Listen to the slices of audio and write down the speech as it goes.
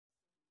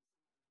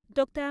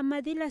Dr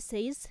Amathila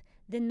says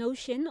the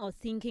notion or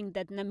thinking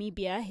that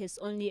Namibia has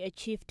only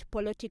achieved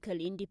political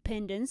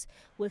independence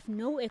with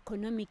no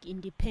economic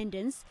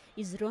independence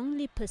is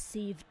wrongly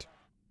perceived.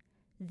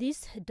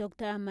 This,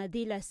 Dr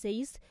Amathila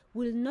says,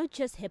 will not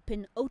just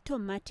happen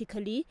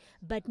automatically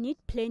but need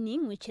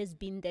planning, which has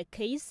been the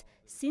case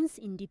since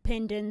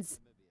independence.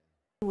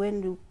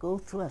 When you go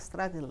through a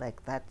struggle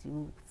like that,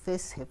 you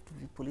first have to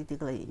be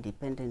politically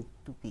independent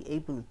to be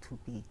able to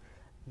be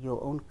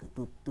your own,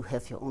 to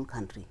have your own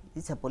country.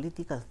 It's a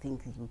political thing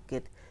you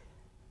get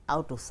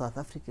out of South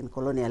African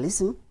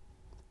colonialism,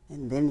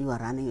 and then you are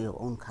running your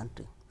own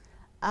country.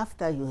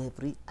 After you have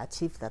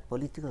achieved that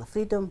political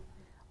freedom,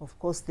 of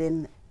course,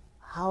 then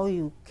how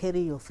you carry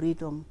your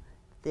freedom,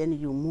 then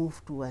you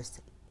move towards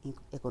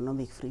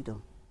economic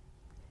freedom.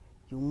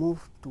 You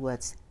move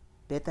towards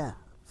better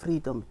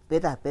freedom,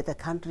 better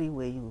country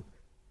where you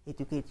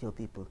educate your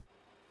people.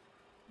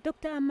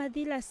 Dr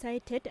Amathila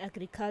cited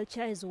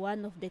agriculture as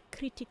one of the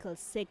critical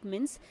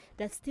segments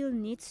that still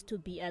needs to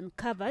be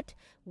uncovered,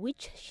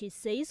 which she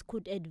says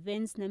could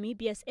advance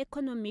Namibia's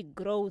economic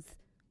growth.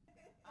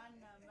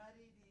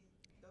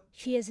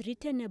 She has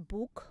written a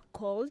book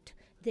called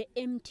The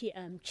Empty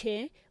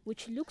Armchair,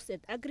 which looks at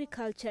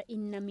agriculture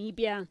in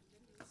Namibia.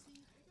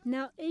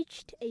 Now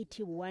aged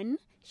 81,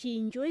 she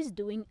enjoys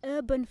doing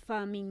urban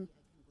farming.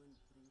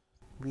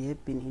 We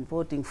have been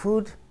importing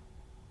food,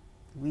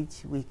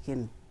 which we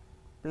can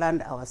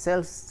plant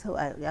ourselves, so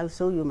I'll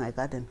show you my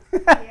garden.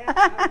 Yeah,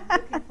 I'm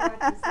looking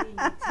forward to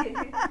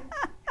seeing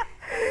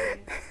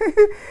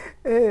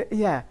it.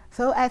 Yeah,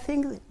 so I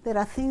think there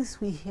are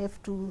things we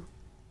have to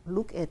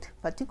look at,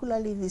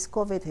 particularly this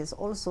COVID has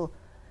also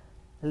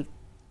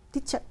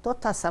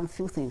taught us some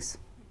few things,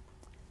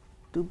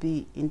 to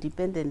be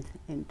independent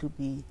and to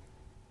be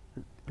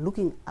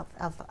looking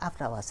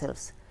after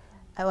ourselves.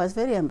 I was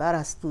very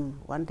embarrassed too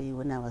one day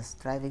when I was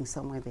driving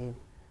somewhere there,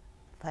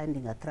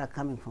 finding a truck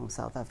coming from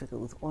South Africa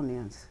with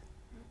onions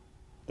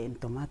and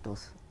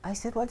tomatoes. I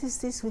said, what is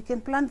this? We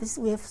can plant this.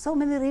 We have so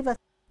many rivers.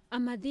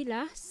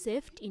 Amathila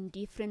served in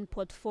different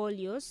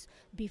portfolios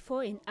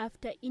before and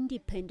after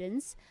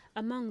independence,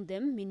 among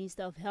them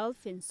Minister of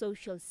Health and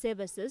Social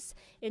Services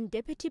and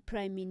Deputy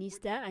Prime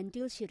Minister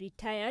until she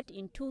retired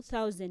in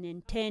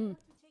 2010.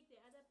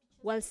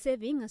 While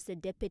serving as the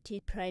Deputy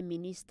Prime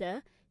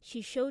Minister,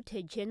 she showed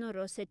her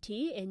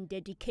generosity and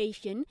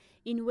dedication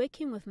in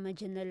working with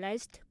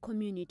marginalized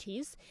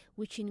communities,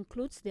 which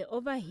includes the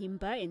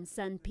Overhimba and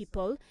San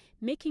people,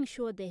 making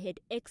sure they had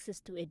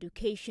access to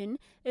education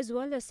as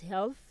well as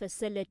health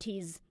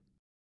facilities.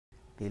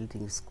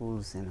 Building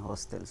schools and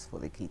hostels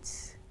for the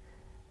kids.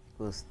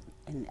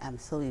 And I'm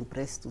so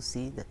impressed to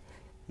see that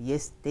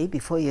day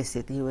before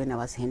yesterday when I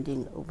was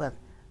handing over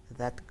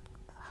that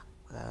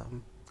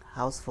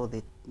house for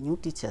the new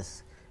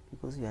teachers,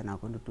 because we are now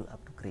going to do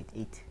up to grade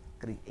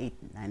 8,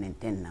 9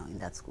 and 10 now in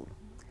that school.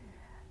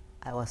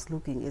 I was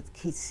looking at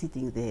kids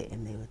sitting there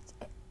and they were,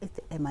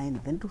 am I in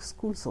Venture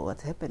school, so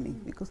what's happening?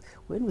 Because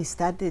when we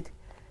started,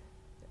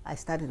 I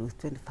started with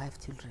 25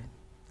 children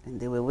and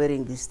they were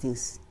wearing these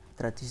things,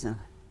 traditional.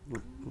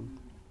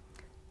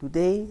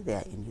 Today they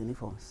are in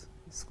uniforms,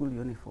 school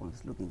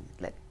uniforms, looking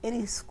like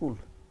any school.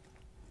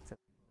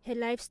 Her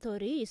life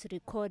story is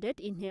recorded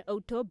in her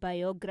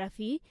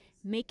autobiography,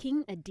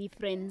 Making a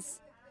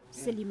Difference.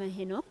 Selima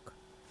Henok,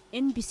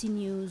 NBC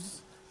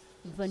News,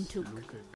 Windhoek.